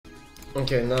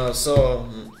Okay, now so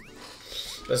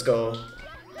let's go.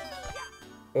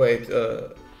 Wait,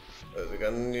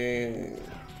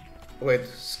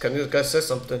 can you guys say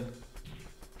something?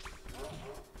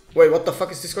 Wait, what the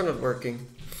fuck is this not working?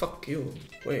 Fuck you.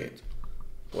 Wait.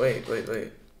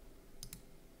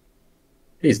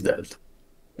 He's dead.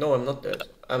 No, I'm not dead.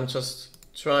 I'm just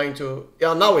trying to...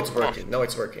 Yeah, now it's working. Now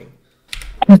it's working.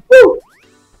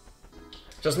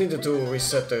 Just needed to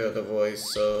reset the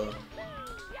voice, so...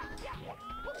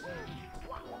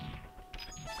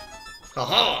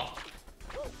 Haha!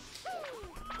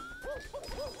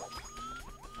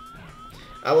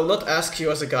 I will not ask you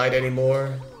as a guide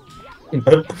anymore.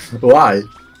 Why?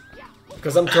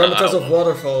 Because I'm traumatized of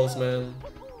waterfalls, man.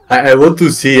 I want to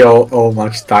see how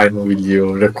much time will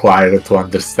you require to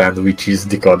understand which is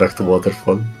the correct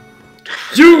waterfall.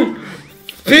 You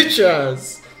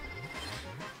bitch-ass!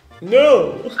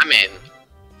 No! I mean,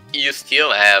 you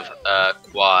still have a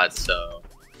quad, so...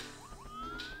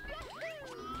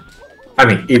 I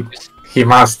mean, he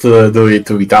must do it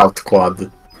without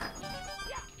quad.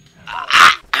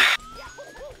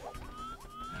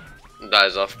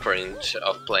 Dies of cringe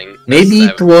of playing. Maybe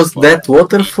it was that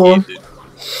waterfall?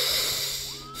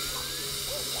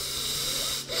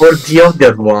 Or the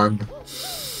other one?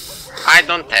 I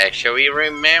don't actually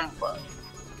remember.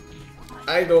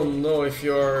 I don't know if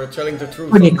you're telling the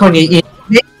truth. Connie,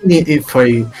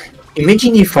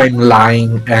 imagine if I'm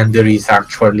lying and there is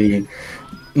actually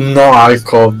no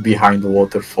alcove behind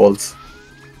waterfalls.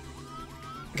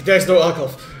 There's no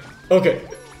alcove. Okay.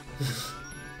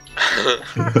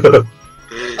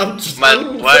 I'm just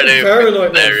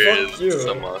paranoid, man. Fuck you.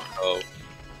 Some alcove.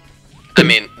 I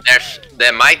mean,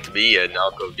 there might be an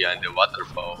alcove behind the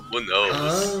waterfall. Who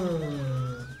knows?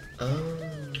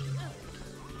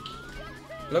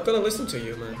 I'm not gonna listen to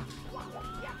you, man.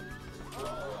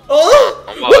 Oh!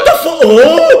 What the fuck?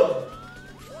 Oh!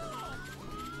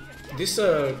 This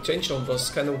chain chomp was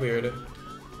kind of weird.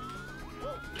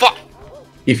 Fuck!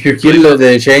 If you kill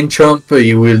the chain chomp,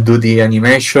 you will do the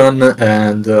animation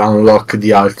and unlock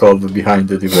the alcove behind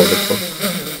the waterfall.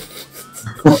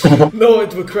 No,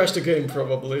 it will crash the game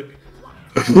probably.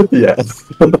 Yes.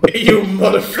 You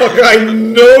motherfucker, I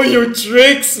know your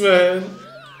tricks, man.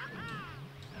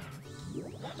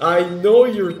 I know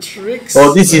your tricks.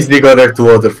 Oh, this is the correct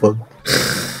waterfall.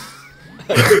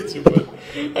 I hate you, man.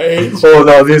 I hate you. Oh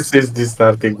no, this is the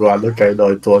starting one. Okay, no,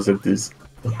 it wasn't this.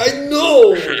 I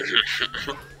know!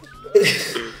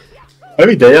 I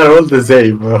mean, they are all the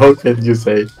same. How can you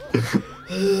say?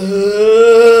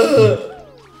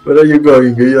 Where are you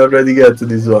going? You already get to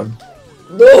this one.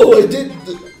 No, I did.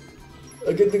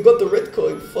 I got the red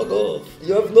coin. Fuck off.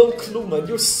 You have no clue, man.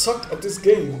 You suck at this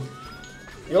game.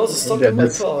 You also suck at my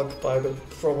talk,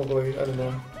 probably. I don't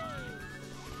know.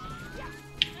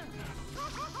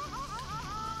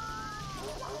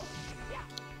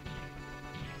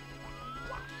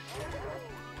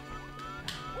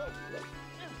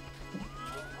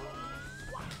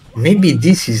 Maybe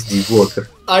this is the water.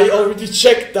 I already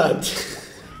checked that.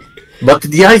 But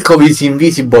the alcove is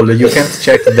invisible. You can't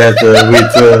check that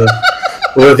with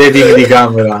rotating the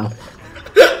camera.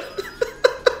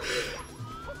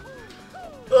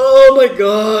 Oh my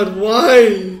god,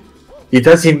 why? It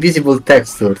has invisible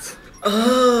textures.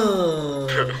 Ah.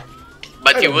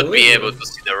 But you would be able to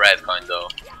see the red coin though.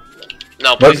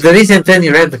 No, But please. there isn't any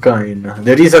red coin.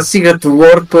 There is a secret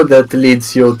warp that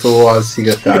leads you to a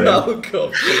secret area.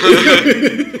 Alcove.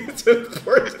 It's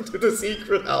important to the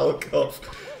secret alcove.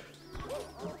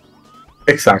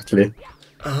 Exactly.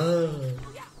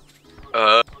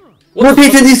 What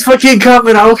Rotate this fucking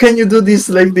camera! How can you do this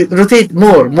like this? Rotate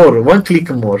more. One click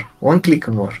more.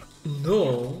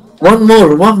 No. One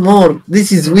more.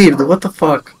 This is weird. What the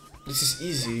fuck? This is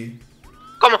easy.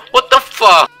 Come on, what the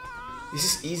fuck? This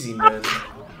is easy, man.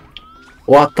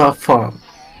 What the fuck?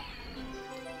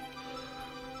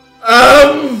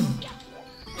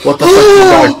 What the fuck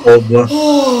is alcove?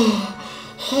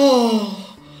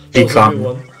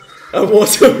 Become. I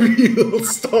was a real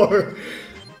star.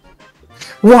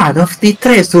 One of the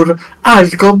treasure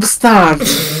alcove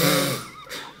stars.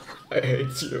 I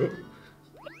hate you.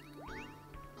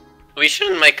 We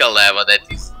should make a level that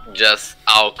is just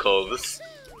alcoves,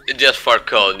 just for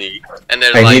Coni, and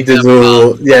then I like need to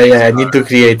do, I need to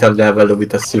create a level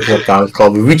with a secret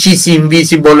alcove, which is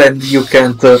invisible and you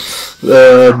can't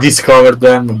discover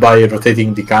them by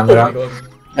rotating the camera.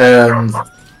 And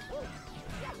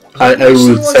I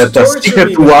will set a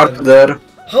secret warp there.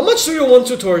 How much do you want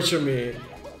to torture me?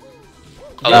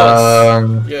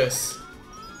 Yes.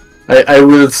 I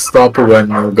will stop when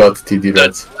you got TD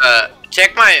Reds.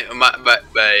 Check my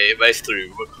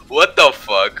stream. What the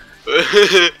fuck?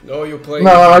 No, you play.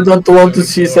 No, I don't want to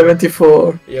see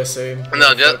 74. Yeah, same.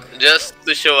 No, just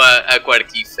to show a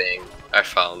quirky thing I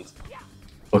found.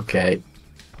 Okay.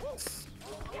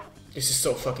 This is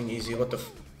so fucking easy. What the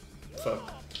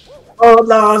fuck? Oh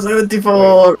no,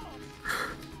 74!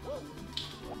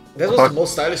 That was the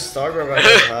most stylish star I've ever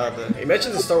had.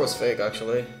 Imagine the star was fake,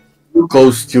 actually. How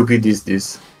stupid is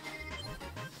this?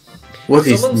 What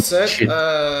is Someone this said shit?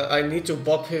 I need to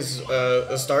bop his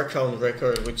star count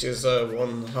record, which is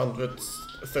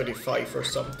 135 or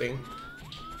something.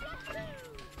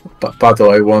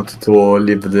 Pato, I want to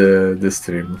leave the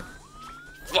stream.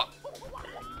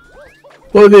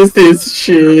 What is this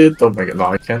shit? Oh my god,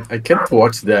 no, I can't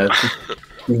watch that.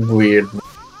 It's weird.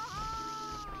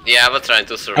 Yeah, I'm trying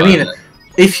to survive. I mean,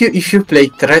 if you play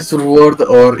Treasure World,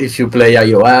 or if you play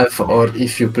IOF, or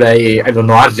if you play, I don't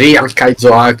know, a real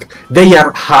Kaizoak, they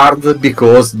are hard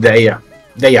because they are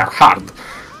hard.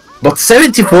 But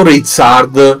 74 it's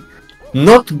hard,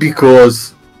 not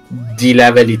because the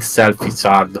level itself is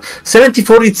hard.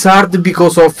 74 it's hard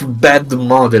because of bad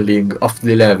modeling of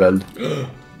the level.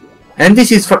 And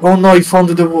this is for, oh no, I found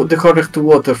the correct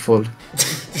waterfall.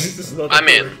 This is not I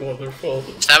mean, waterfall.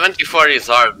 74 is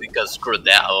hard because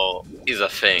Crudello is a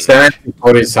thing.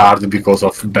 74 is hard because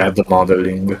of bad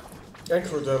modeling. And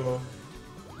Crudello.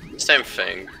 Same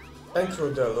thing. And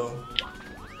Crudello.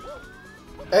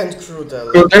 And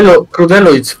Crudello.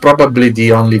 Crudello is probably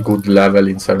the only good level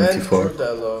in 74. And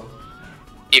Crudello.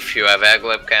 If you have egg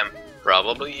webcam,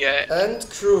 probably yeah. And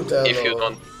Crudello. If you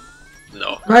don't,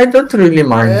 no. I don't really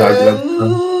mind that. And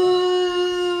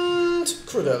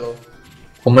Crudello.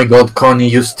 Oh my god, Connie,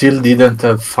 you still didn't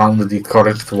have found the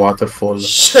correct waterfall.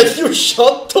 Shut the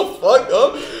fuck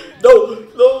up! No.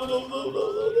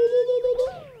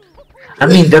 I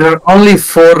mean, there are only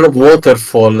 4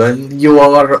 waterfall, and you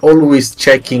are always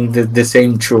checking the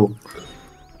same 2.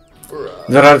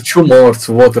 There are 2 more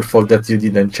waterfall that you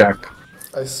didn't check.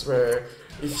 I swear,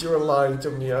 if you're lying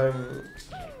to me, I'm...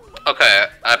 Okay,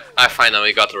 I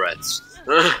finally got reds.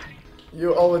 I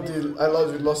already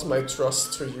lost my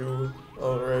trust to you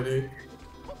already.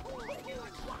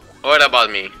 What about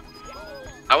me?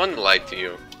 I wouldn't lie to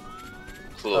you.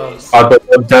 Close.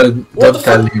 Don't tell him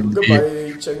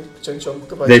Goodbye, Chen-Chong.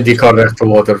 Goodbye, the correct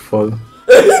waterfall.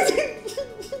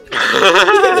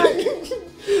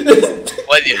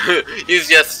 What do you... He's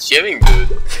just chilling, dude.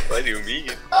 What do you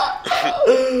mean?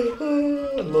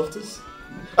 I love this.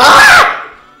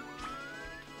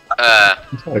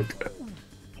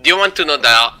 Do you want to know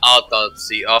the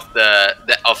autopsy of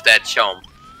that chomp?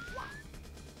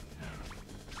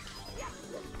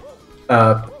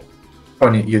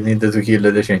 Connie, you need to kill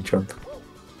the Shenchon.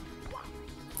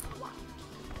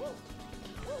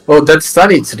 Oh, that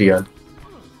star is real.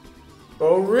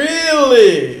 Oh,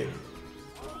 really?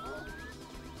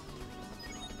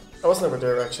 I was never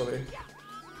there, actually.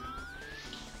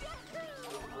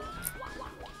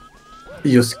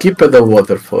 You skip the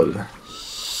waterfall.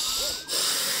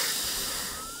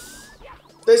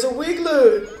 There's a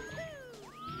Wiggler!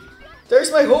 There's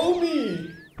my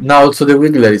homie! No, also the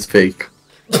Wiggler is fake.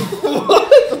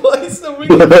 What? Why is the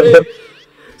Wiggler fake?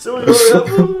 So we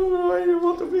why do you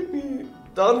want to make me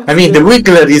done? I mean, the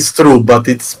Wiggler is true, but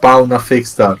it spawned a fake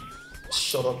star.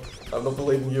 Shut up. I'm not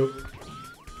believing you.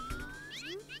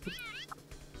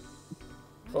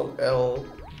 From L.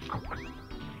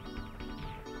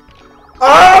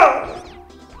 Ah!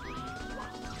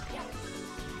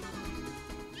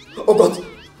 Oh god!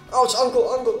 Ouch, uncle!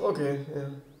 Okay, yeah.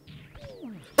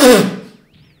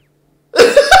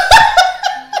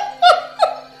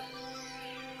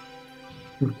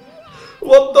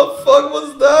 What the fuck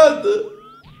was that?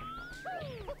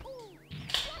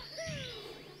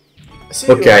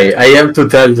 Okay, I have to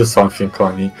tell you something,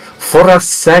 Connie. For a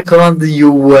second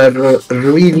you were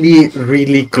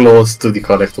really close to the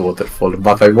correct waterfall,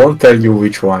 but I won't tell you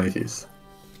which one it is.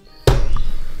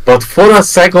 But for a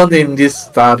second in this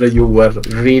star you were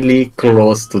really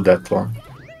close to that one.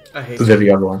 I hate to you. The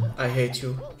real one. I hate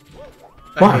you.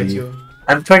 Why? I hate you.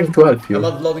 I'm trying to help you. I'm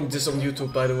uploading this on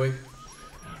YouTube, by the way.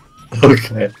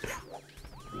 Okay.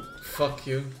 Fuck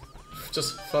you.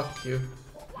 Just fuck you.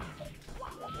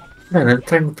 Man, I'm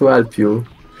trying to help you.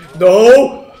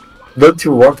 No! Don't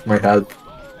you want my help?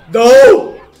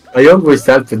 No! I always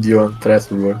helped you on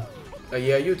Treasure World.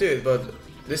 Yeah, you did, but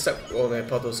this time... Oh, my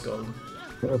Pato's gone.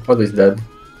 Pato is dead.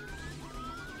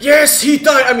 Yes, he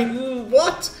died! I mean,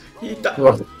 what? He died.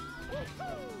 What?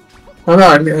 Oh, no,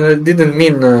 I didn't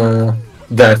mean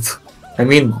that. I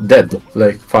mean dead,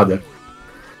 like father.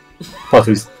 Pato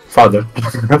is father.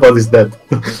 Pato is dead.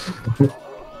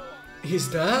 He's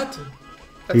dead?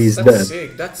 He's that's dead.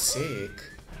 Sick, that's sick.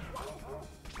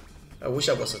 I wish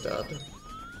I was a dad.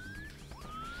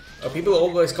 People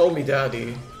always call me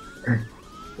daddy.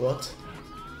 What?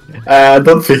 I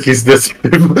don't think it's the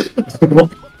same.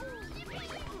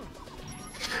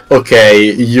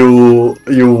 Okay, you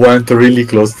went really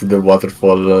close to the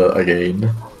waterfall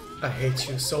again. I hate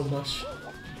you so much.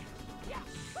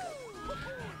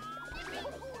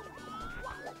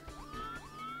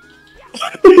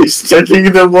 He's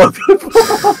checking the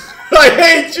waterfall. I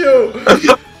hate you!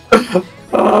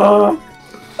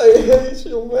 I hate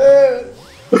you, man!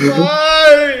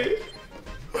 Why?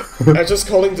 I'm just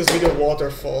calling this video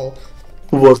Waterfall.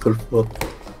 Waterfall.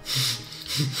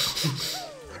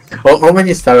 How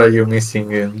many stars are you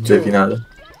missing in the finale?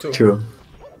 Two.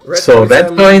 So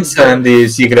red coins and the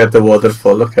secret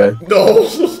waterfall, okay. No!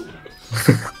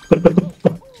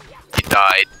 He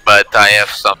died, but I have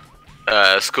some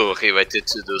school related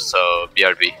to do, so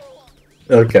BRB.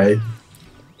 Okay.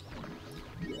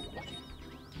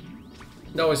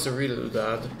 Now he's a real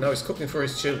dad. Now he's cooking for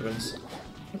his children.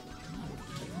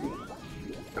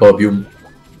 Cobium.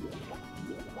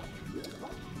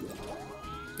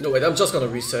 No wait, I'm just gonna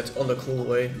reset on the cool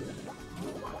way.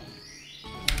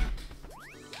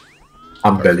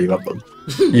 Unbelievable.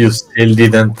 You still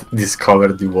didn't discover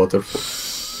the waterfall.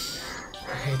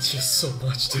 I hate you so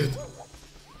much, dude.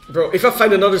 Bro, if I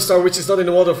find another star which is not in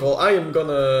the waterfall, I'm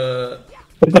gonna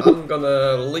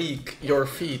leak your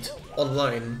feed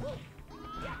online.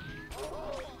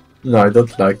 No, I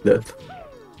don't like that.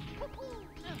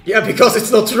 Yeah, because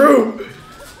it's not true!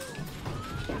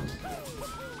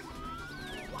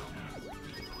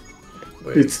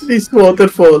 Wait. It's this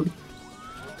waterfall.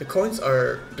 The coins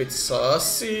are a bit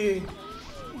saucy.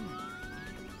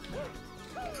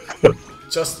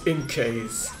 Just in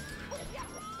case.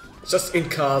 Just in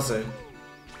case.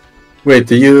 Wait,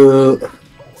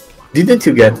 didn't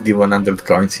you get the 100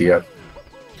 coins here?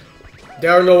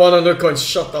 There are no 100 coins,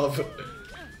 shut up.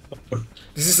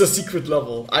 This is a secret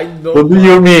level, I know. What do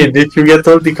you mean? If you get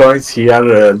all the coins here,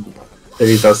 there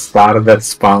is a star that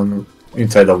spawns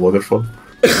inside a waterfall.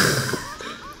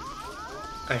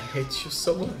 I hate you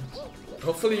so much.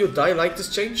 Hopefully you die like this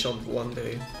chain chomp one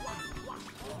day.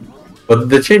 But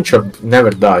the chain chomp never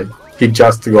die. He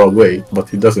just go away, but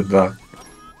he doesn't die.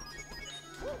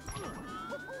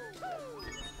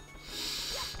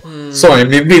 So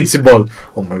I'm invincible!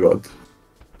 Oh my god.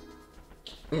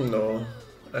 No,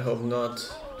 I hope not.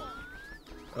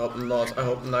 I hope not. I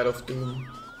hope Night of Doom.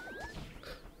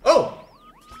 Oh!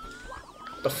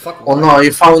 The fuck? Oh no,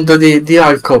 you found the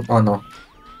alcove. Oh no.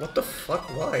 What the fuck?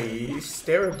 Why? Is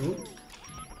there a blue?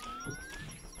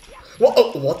 What?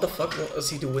 Oh, what the fuck? What is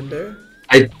he doing there?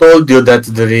 I told you that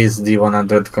there is the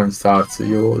 100 coin starts.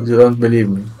 You don't believe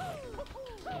me.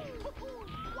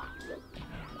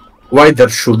 Why there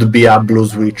should be a blue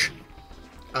switch?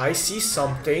 I see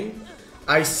something.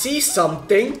 I see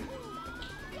something.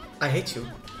 I hate you.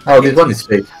 Oh, this one is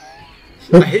fake.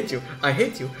 I hate you. I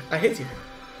hate you. I hate you.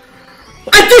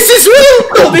 And this is real!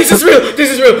 No, this is real! This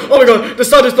is real! Oh my god, the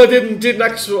star display didn't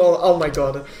actually. Oh my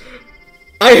god.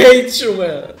 I hate you,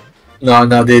 man.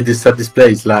 No, the star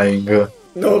display is lying.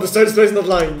 No, the star display is not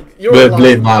lying. You're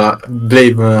blame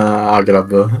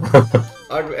Agrab.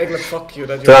 Eglet, fuck you.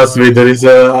 That Trust me, there is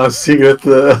a secret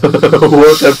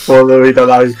waterfall with an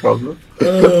icon.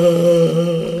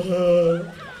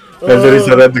 And there is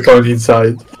a red coin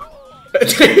inside.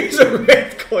 There is a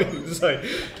red coin inside.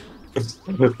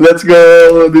 Let's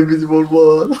go, the invisible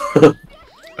wall.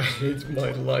 I hate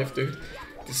my life, dude.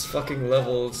 This fucking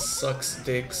level sucks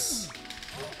dicks.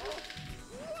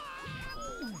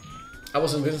 I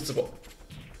was invincible.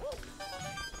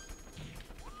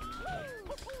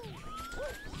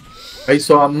 I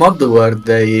saw a mod where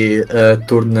they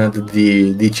turned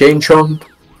the chain chomp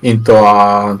into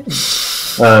a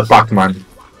Pac-Man.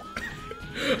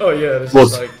 Oh yeah, this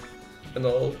is like an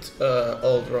old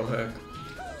ROM hack.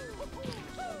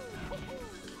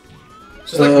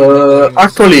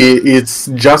 Actually, it's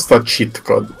just a cheat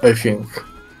code, I think.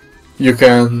 You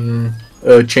can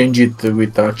change it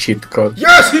with a cheat code.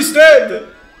 Yes, he's dead!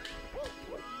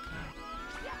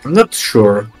 I'm not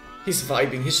sure. He's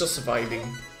vibing, he's just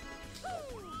vibing.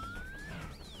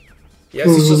 Yes,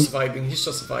 he's just vibing, he's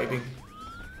just vibing.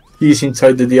 He's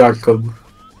inside the alcove.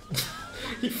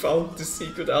 He found the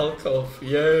secret alcove,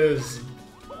 yes.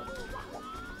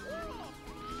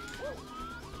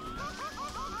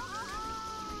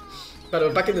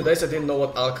 But back in the days I didn't know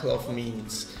what alcove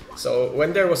means. So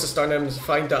when there was a star name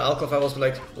find the alcove, I was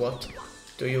like, what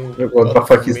do you What the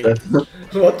fuck is me? that?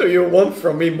 What do you want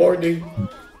from me, morning?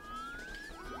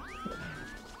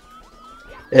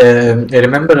 I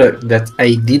remember that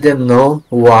I didn't know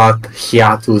what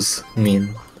hiatus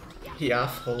mean.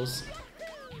 Hiatus.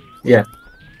 Yeah.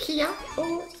 Kia.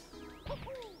 Oh.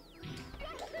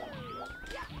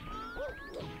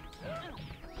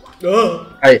 Oh.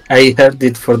 I heard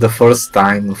it for the first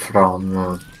time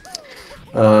from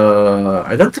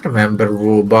I don't remember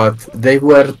who, but they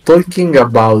were talking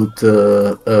about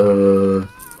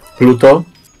Pluto,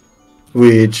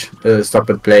 which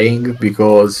stopped playing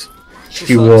because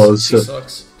she was She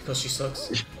sucks because she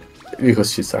sucks.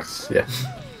 because she sucks. Yeah,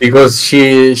 because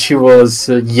she was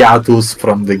hiatus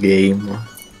from the game,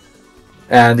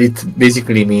 and it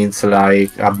basically means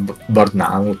like a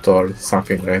burnout or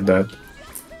something like that.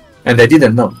 And I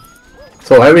didn't know.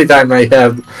 So every time I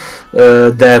had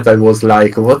that, I was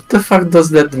like, what the fuck does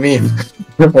that mean?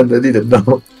 And I didn't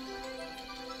know.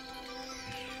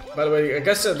 By the way, I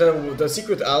guess the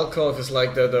secret alcove is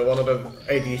like the one of the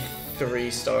 83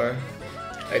 star.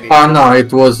 83. Oh no,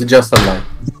 it was just a lie.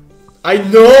 I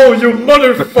know, you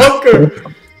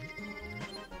motherfucker!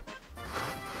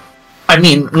 I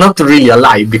mean, not really a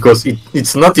lie, because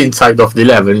it's not inside of the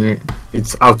level,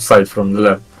 it's outside from the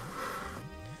level.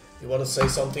 You wanna say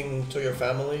something to your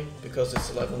family? Because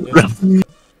it's 11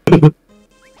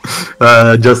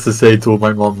 Just to say to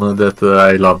my mom that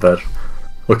I love her.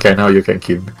 Okay, now you can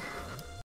kill me.